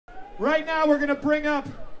Right now we're gonna bring up,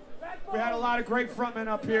 we had a lot of great frontmen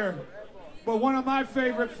up here, but one of my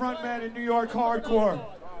favorite frontmen in New York hardcore.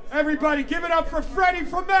 Everybody give it up for Freddy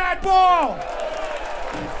from Madball!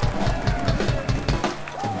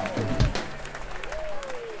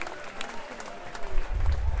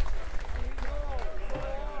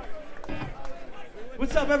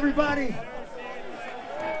 What's up, everybody?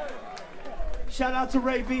 Shout out to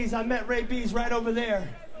Raybeez. I met Raybeez right over there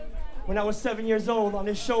when I was 7 years old, on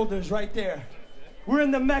his shoulders right there. We're in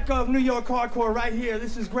the Mecca of New York hardcore right here.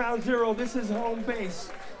 This is ground zero. This is home base.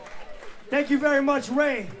 Thank you very much,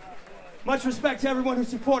 Ray. Much respect to everyone who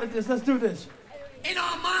supported this. Let's do this. In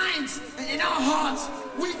our minds and in our hearts,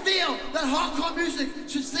 we feel that hardcore music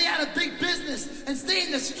should stay out of big business and stay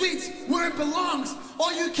in the streets where it belongs.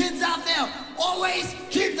 All you kids out there, always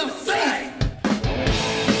keep the faith.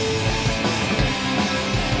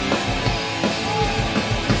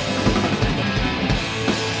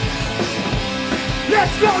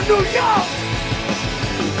 Let's go, New York!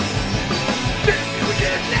 This new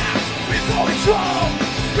year now, we're going strong.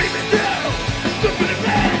 We've been through, look at the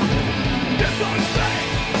man. There's no space,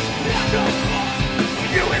 there's no fun.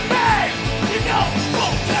 You and me, you know,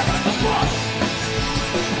 won't tear us apart.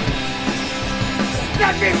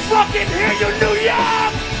 Let me fucking hear you, New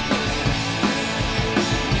York!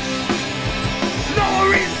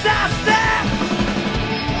 Lower East Side step!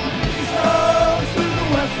 Coast to the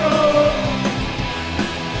West Coast.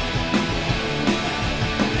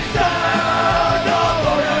 Sound of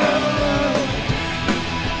order!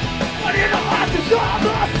 But in the heart is all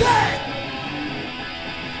the same!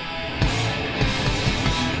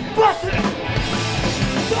 Bust it!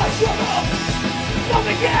 Don't shut up! Don't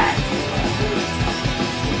forget!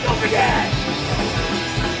 Don't forget!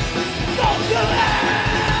 Don't do it!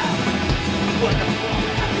 What the fuck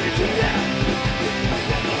happened to them?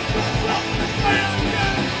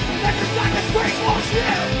 That's just like a brainwash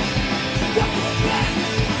you! Don't look back!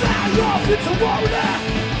 Fly off into water!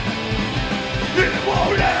 In the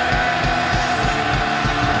water!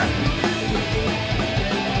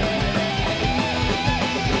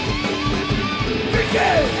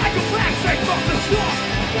 Begin like a black straight from the start!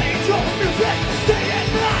 Playing your music day and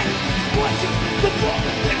night! Watching the fall,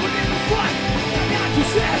 liquid in the fight! And not to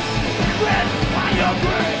say, red fire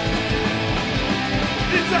break!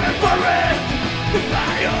 It's a furry! The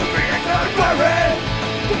fire is a furry!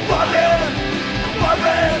 The fire!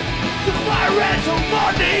 The fire red to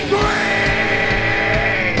money green!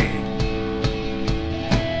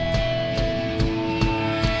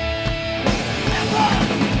 Never!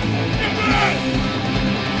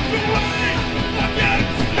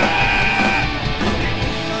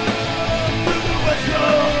 To the West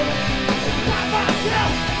Coast! By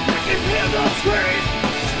myself, I can hear the scream!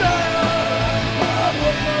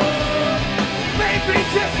 May be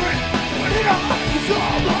different, but it all is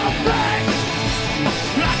all the same!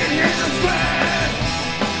 I can hear the scream!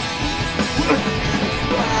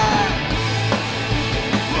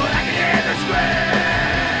 But I can hear the scream!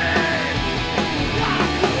 I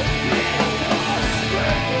could hear the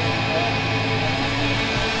scream!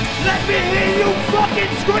 Let me hear you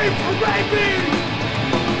fucking scream for Raybeez!